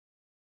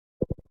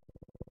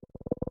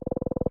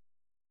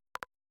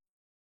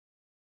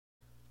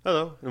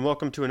Hello, and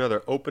welcome to another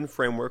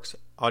openFrameworks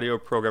audio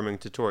programming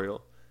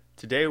tutorial.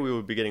 Today we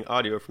will be getting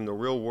audio from the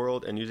real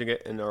world and using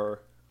it in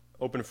our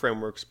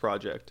openFrameworks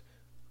project.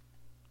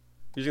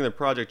 Using the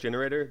project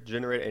generator,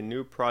 generate a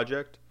new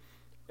project,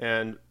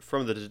 and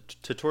from the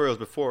tutorials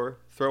before,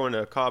 throw in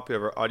a copy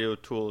of our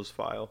audioTools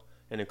file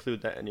and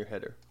include that in your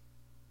header.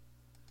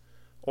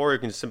 Or you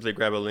can simply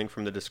grab a link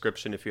from the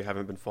description if you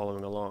haven't been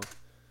following along.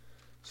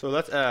 So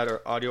let's add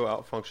our audio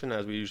out function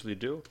as we usually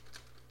do.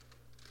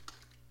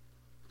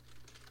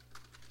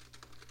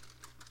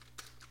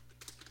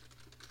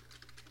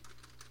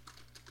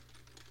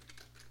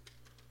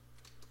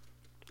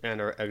 And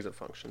our exit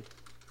function.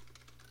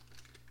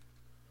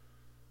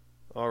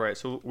 Alright,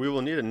 so we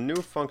will need a new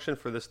function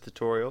for this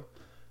tutorial,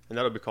 and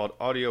that'll be called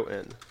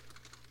audioIn.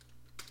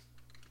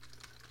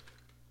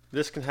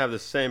 This can have the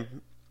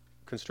same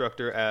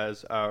constructor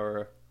as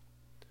our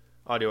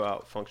audio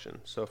out function.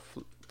 So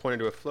pointing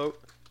to a float,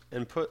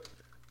 input,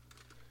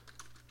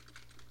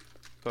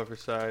 buffer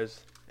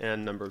size,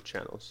 and number of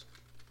channels.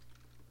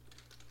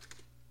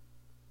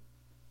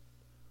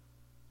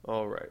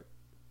 Alright.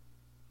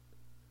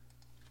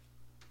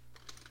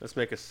 Let's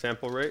make a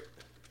sample rate,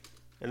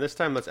 and this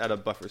time let's add a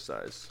buffer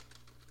size.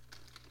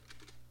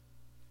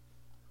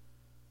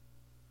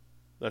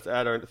 Let's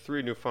add our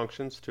 3 new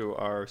functions to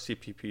our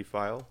CPP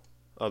file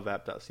of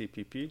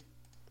app.cpp.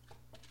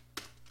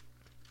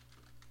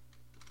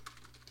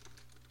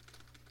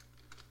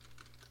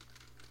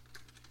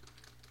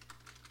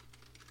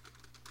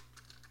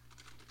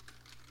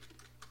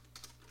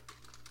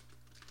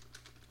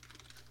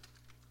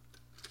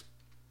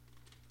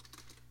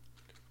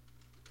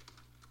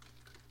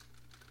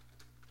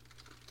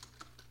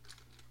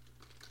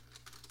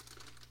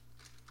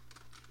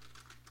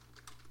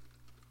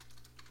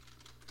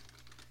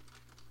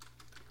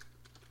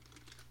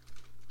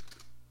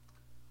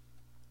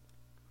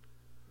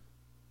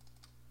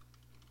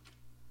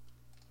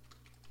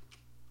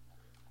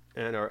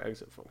 And our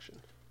exit function.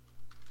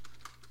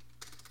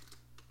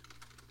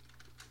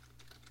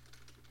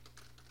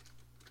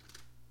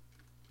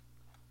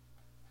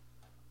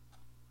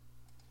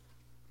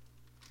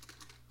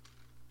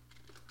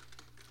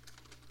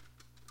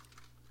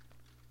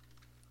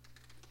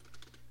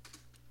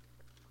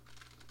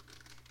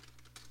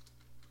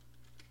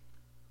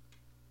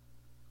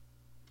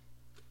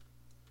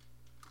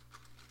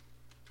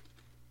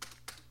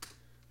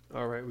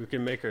 Alright, we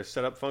can make our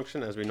setup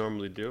function as we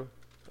normally do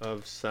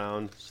of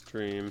sound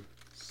stream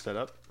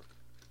setup.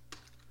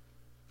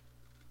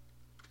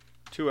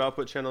 2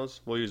 output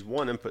channels. We'll use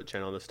 1 input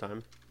channel this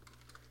time.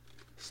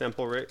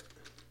 Sample rate,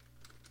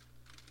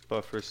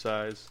 buffer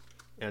size,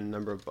 and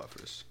number of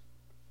buffers.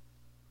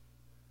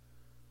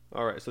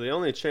 Alright, so the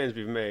only change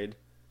we've made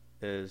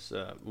is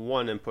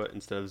 1 input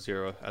instead of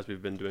 0 as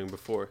we've been doing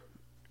before.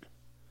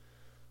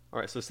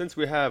 Alright, so since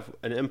we have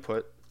an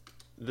input,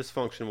 this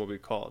function will be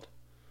called.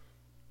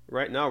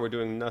 Right now we're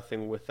doing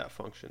nothing with that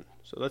function.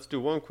 So let's do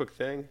one quick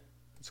thing.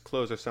 Let's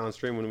close our sound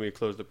stream when we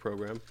close the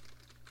program.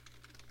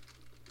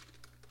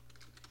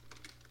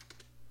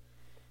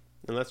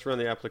 And let's run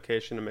the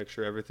application to make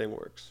sure everything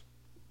works.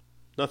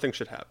 Nothing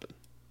should happen.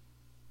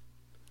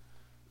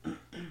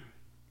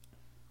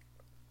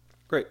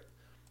 Great.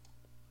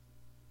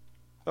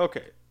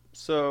 Okay,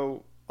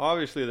 so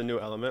obviously the new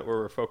element where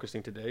we're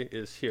focusing today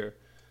is here.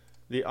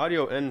 The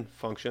audioIn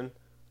function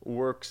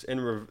works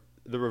in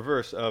the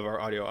reverse of our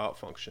audio out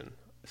function.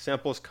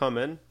 Samples come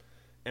in,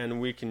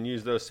 and we can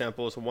use those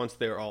samples once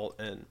they're all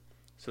in.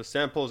 So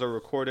samples are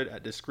recorded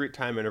at discrete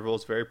time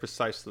intervals very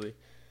precisely,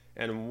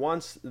 and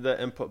once the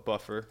input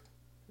buffer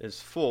is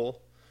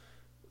full,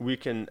 we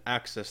can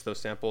access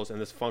those samples,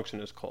 and this function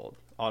is called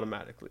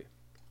automatically.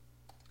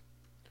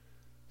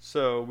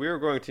 So we are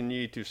going to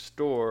need to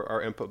store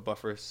our input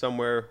buffer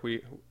somewhere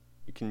we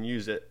can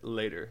use it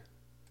later.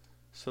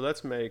 So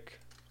let's make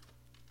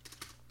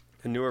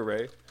a new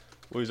array.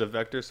 We'll use a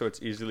vector so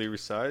it's easily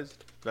resized,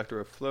 vector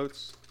of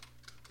floats,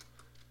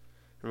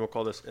 and we'll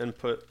call this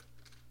input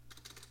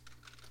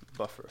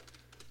buffer.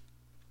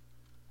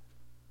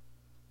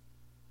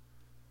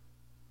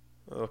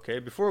 Okay,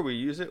 before we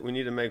use it, we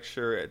need to make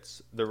sure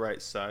it's the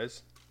right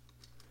size.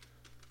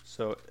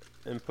 So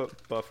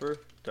input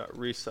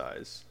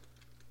buffer.resize.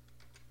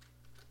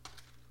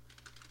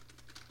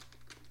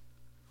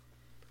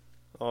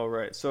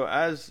 Alright, so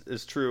as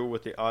is true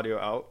with the audio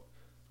out,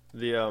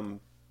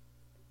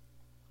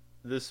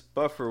 this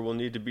buffer will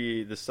need to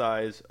be the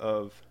size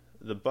of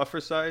the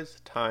buffer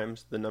size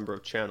times the number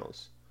of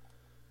channels.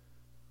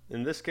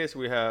 In this case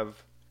we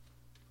have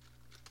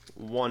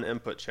 1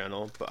 input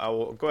channel, but I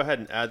will go ahead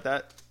and add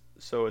that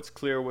so it's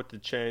clear what to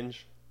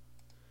change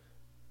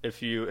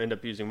if you end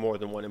up using more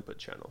than 1 input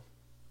channel.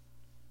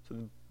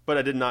 But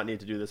I did not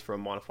need to do this for a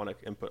monophonic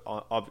input,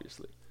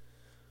 obviously.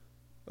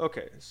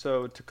 Okay,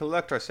 so to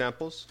collect our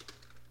samples,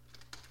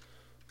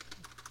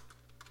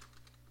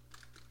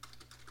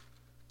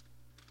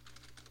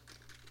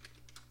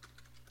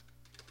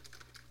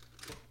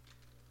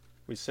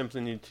 we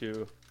simply need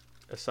to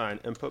assign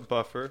input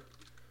buffer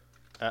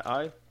at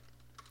I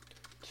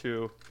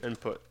to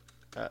input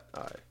at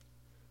I.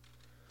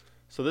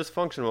 So this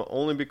function will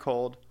only be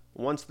called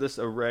once this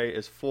array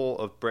is full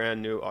of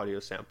brand new audio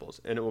samples,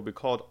 and it will be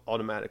called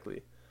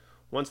automatically.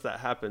 Once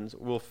that happens,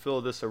 we'll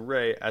fill this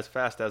array as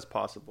fast as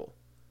possible.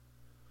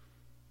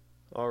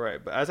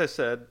 Alright, but as I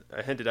said,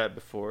 I hinted at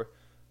before,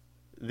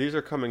 these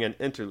are coming in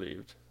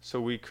interleaved. So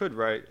we could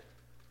write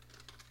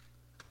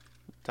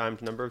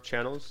times number of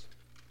channels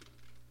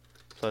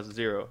plus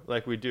 0,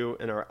 like we do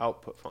in our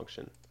output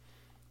function.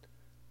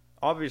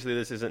 Obviously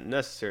this isn't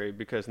necessary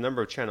because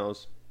number of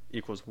channels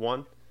equals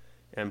 1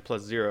 and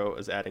plus 0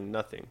 is adding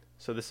nothing.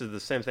 So this is the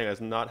same thing as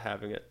not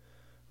having it.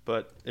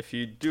 But if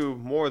you do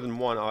more than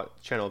one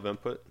channel of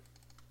input,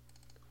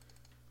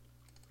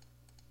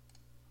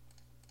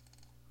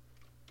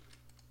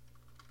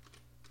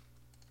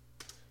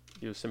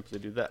 you simply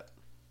do that.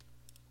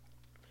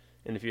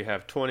 And if you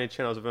have 20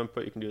 channels of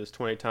input, you can do this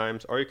 20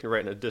 times, or you can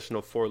write an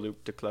additional for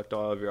loop to collect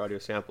all of your audio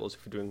samples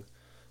if you're doing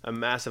a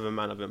massive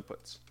amount of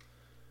inputs.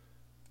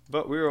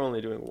 But we were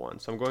only doing one,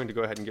 so I'm going to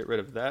go ahead and get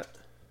rid of that.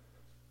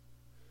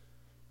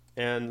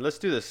 And let's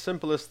do the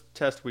simplest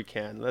test we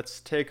can. Let's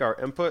take our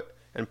input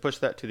and push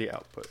that to the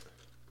output.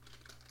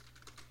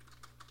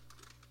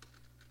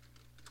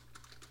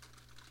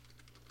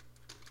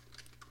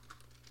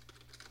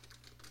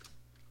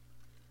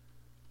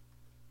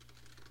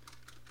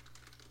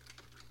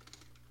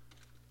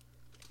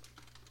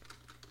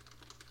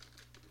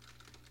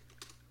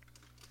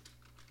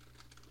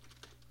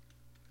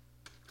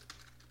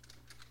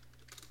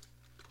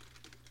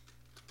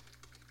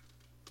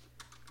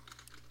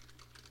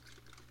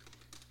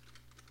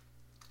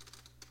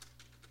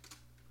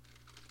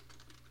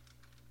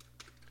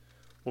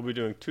 We'll be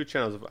doing 2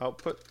 channels of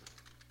output.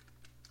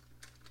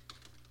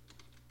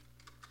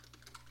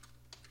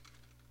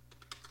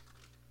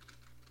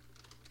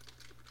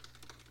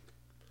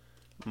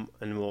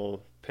 And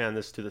we'll pan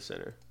this to the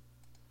center.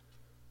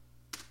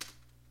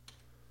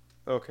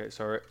 Okay,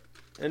 so our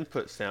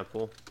input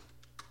sample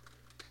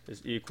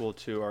is equal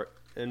to our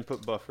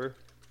input buffer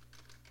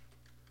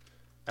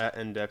at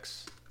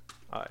index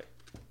I.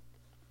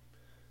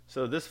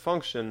 So this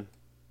function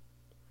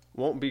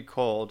won't be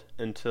called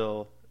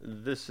until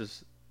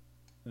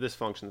this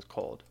function is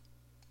called.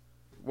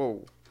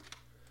 Whoa.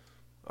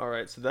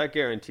 Alright, so that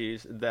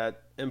guarantees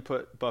that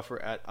input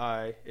buffer at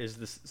I is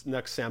this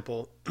next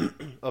sample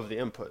of the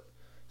input.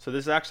 So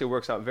this actually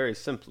works out very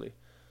simply.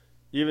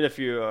 Even if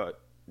you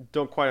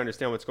don't quite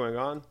understand what's going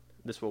on,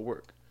 this will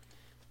work.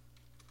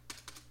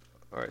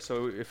 Alright,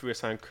 so if we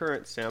assign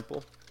current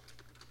sample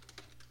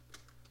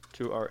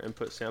to our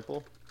input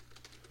sample,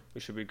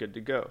 we should be good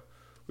to go.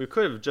 We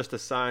could have just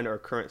assigned our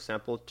current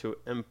sample to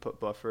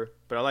input buffer,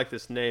 but I like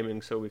this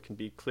naming so we can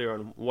be clear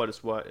on what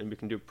is what and we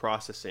can do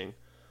processing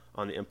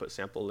on the input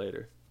sample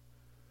later.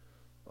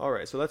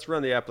 Alright, so let's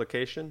run the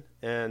application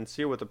and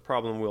see what the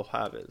problem we'll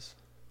have is.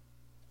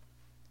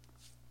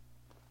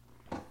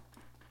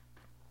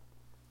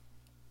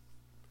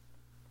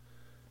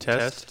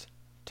 Test.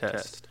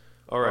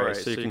 Alright,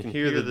 so you can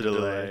hear the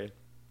delay.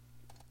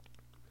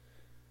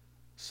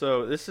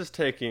 So this is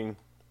taking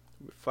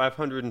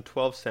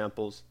 512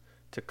 samples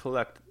to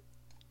collect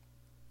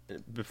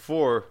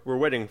before, we're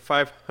waiting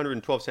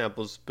 512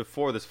 samples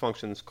before this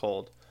function is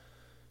called.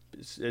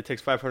 It takes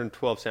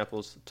 512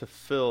 samples to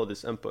fill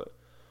this input.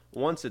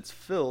 Once it's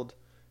filled,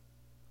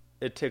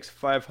 it takes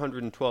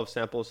 512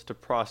 samples to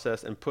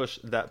process and push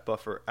that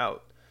buffer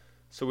out.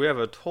 So we have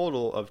a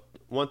total of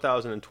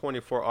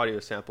 1024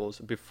 audio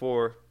samples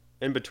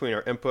in between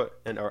our input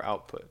and our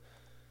output.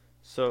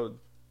 So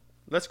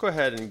let's go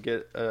ahead and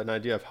get an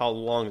idea of how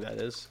long that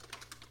is.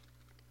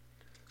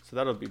 So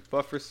that'll be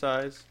buffer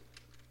size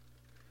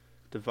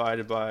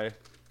divided by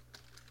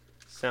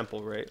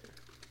sample rate.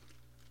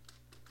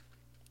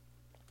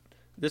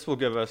 This will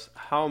give us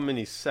how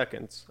many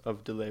seconds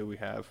of delay we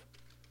have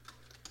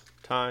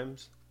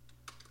times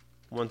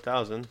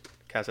 1000,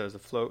 cast that as a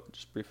float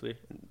just briefly.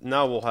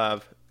 Now we'll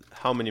have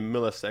how many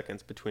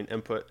milliseconds between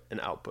input and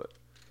output.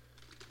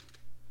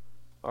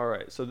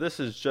 Alright, so this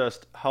is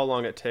just how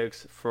long it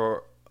takes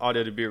for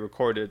audio to be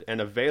recorded and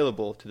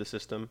available to the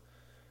system.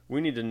 We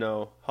need to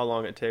know how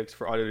long it takes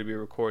for audio to be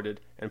recorded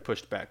and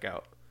pushed back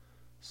out.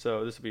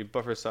 So this will be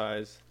buffer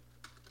size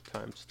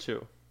times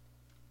 2.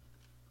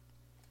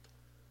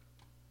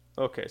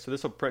 Okay, so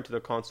this will print to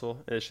the console,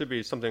 and it should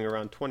be something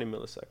around 20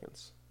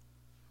 milliseconds.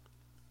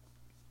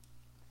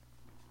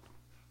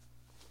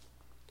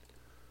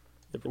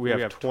 We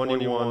have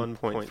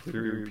 21.3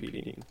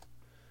 repeating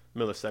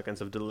milliseconds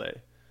of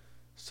delay.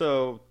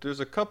 So there's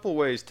a couple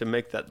ways to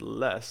make that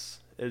less.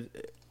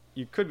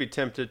 You could be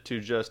tempted to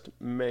just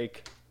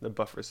make the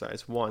buffer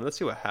size 1. Let's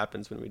see what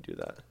happens when we do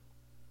that.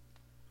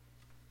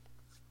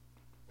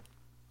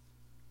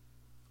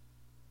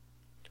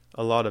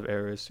 A lot of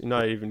errors. You're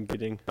not even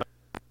getting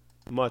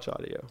much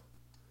audio.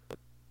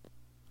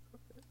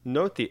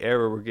 Note the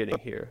error we're getting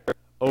here.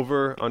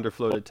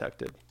 Underflow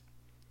detected.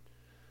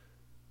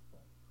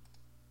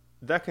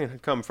 That can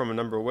come from a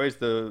number of ways.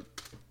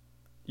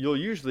 You'll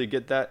usually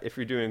get that if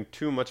you're doing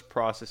too much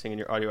processing in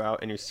your audio out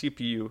and your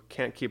CPU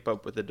can't keep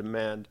up with the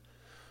demand.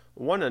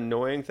 One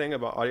annoying thing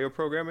about audio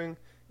programming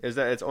is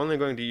that it's only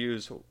going to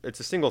use, it's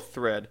a single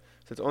thread,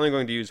 so it's only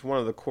going to use one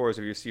of the cores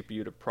of your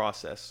CPU to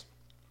process.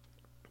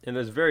 And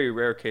there's very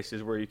rare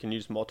cases where you can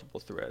use multiple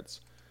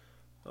threads.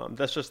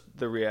 That's just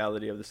the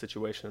reality of the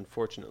situation,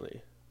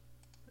 unfortunately.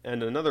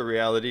 And another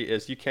reality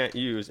is you can't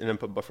use an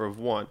input buffer of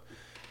 1.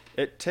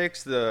 It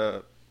takes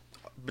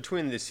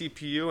between the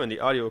CPU and the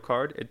audio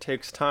card, it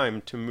takes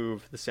time to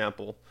move the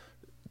sample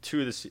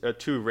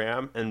to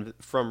RAM and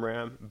from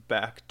RAM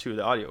back to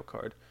the audio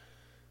card.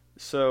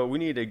 So we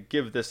need to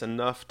give this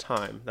enough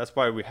time. That's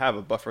why we have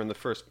a buffer in the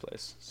first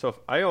place. So if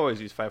I always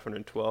use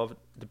 512,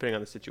 depending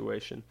on the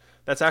situation.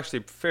 That's actually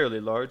fairly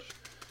large.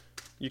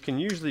 You can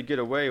usually get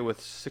away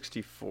with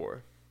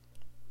 64.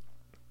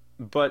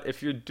 But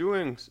if you're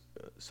doing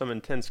some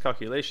intense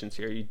calculations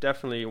here, you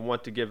definitely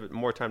want to give it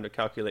more time to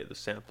calculate the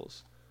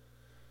samples.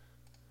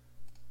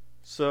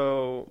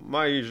 So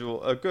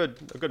a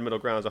good middle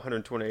ground is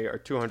 128 or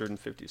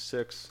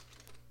 256.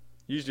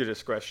 Use your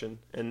discretion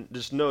and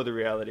just know the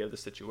reality of the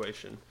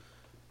situation.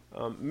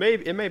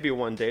 It may be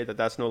one day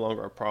that's no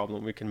longer a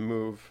problem. We can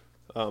move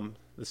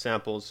the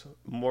samples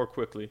more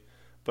quickly,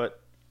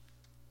 but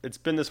it's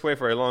been this way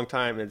for a long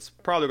time, and it's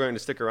probably going to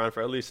stick around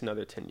for at least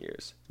another 10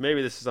 years.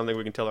 Maybe this is something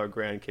we can tell our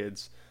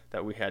grandkids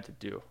that we had to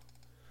do.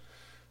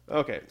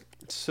 Okay,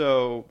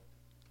 so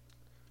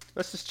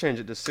let's just change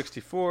it to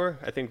 64.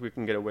 I think we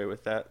can get away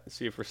with that.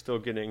 See if we're still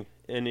getting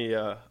any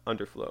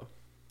underflow.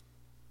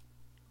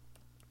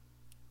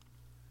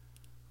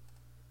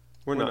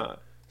 We're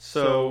not.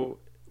 So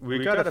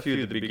we got a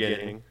few at the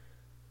beginning.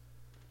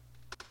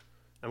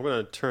 I'm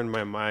going to turn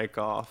my mic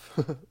off,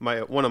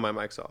 one of my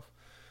mics off.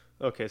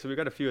 Okay, so we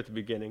got a few at the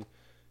beginning,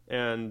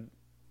 and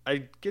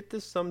I get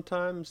this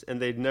sometimes,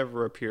 and they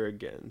never appear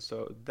again,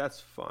 so that's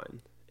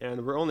fine.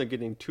 And we're only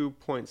getting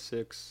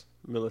 2.6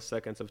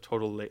 milliseconds of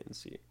total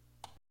latency.